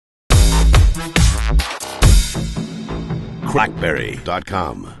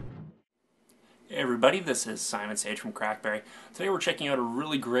CrackBerry.com. Hey everybody, this is Simon Sage from CrackBerry. Today we're checking out a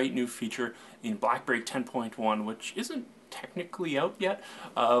really great new feature in BlackBerry 10.1, which isn't technically out yet,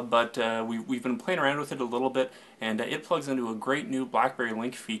 but we've been playing around with it a little bit, and it plugs into a great new BlackBerry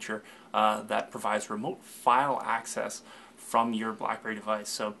Link feature that provides remote file access from your BlackBerry device.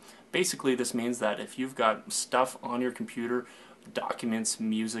 So basically this means that if you've got stuff on your computer, documents,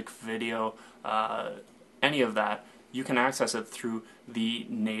 music, video, any of that, you can access it through the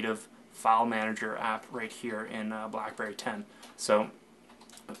native file manager app right here in BlackBerry 10. So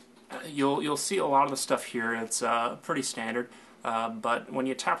you'll see a lot of the stuff here. It's pretty standard, but when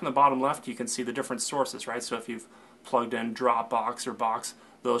you tap on the bottom left, you can see the different sources, right? So if you've plugged in Dropbox or Box,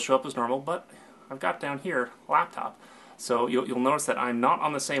 those show up as normal. But I've got down here laptop, so you'll notice that I'm not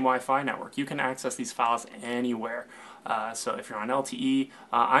on the same Wi-Fi network. You can access these files anywhere. So if you're on LTE,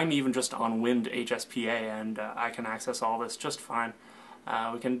 I'm even just on Wind HSPA, and I can access all this just fine.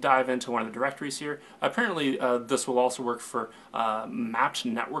 We can dive into one of the directories here. Apparently this will also work for mapped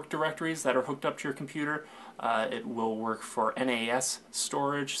network directories that are hooked up to your computer. It will work for NAS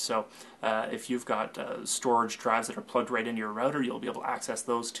storage, so if you've got storage drives that are plugged right into your router, you'll be able to access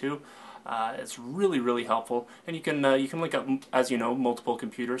those too. It's really helpful, and you can link up, as you know, multiple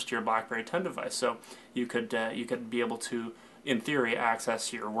computers to your BlackBerry 10 device. So you could be able to, in theory,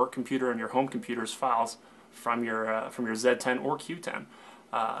 access your work computer and your home computer's files from your Z10 or Q10,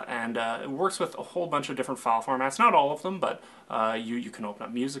 and it works with a whole bunch of different file formats. Not all of them, but you can open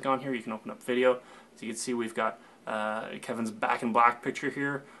up music on here. You can open up video. So you can see we've got Kevin's Back in Black picture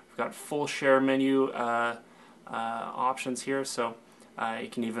here. We've got full share menu options here. So you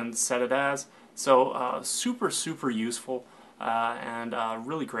can even set it as. So super useful and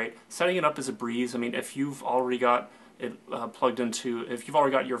really great. Setting it up is a breeze. I mean, if you've already got it plugged into, if you've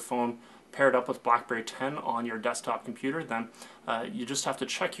already got your phone paired up with BlackBerry 10 on your desktop computer, then you just have to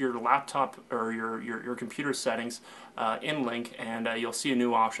check your laptop or your computer settings in Link, and you'll see a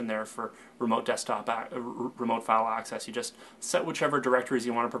new option there for remote remote file access. You just set whichever directories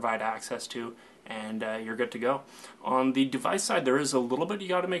you want to provide access to, and you're good to go. On the device side, there is a little bit you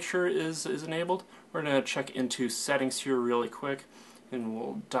got to make sure is enabled. We're going to check into settings here really quick, and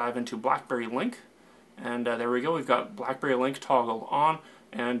we'll dive into BlackBerry Link, and there we go. We've got BlackBerry Link toggled on,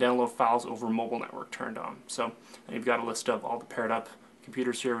 and download files over mobile network turned on. So you've got a list of all the paired up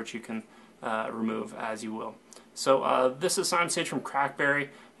computers here, which you can remove as you will. So this is Simon Sage from CrackBerry,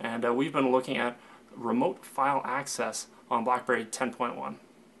 and we've been looking at remote file access on BlackBerry 10.1.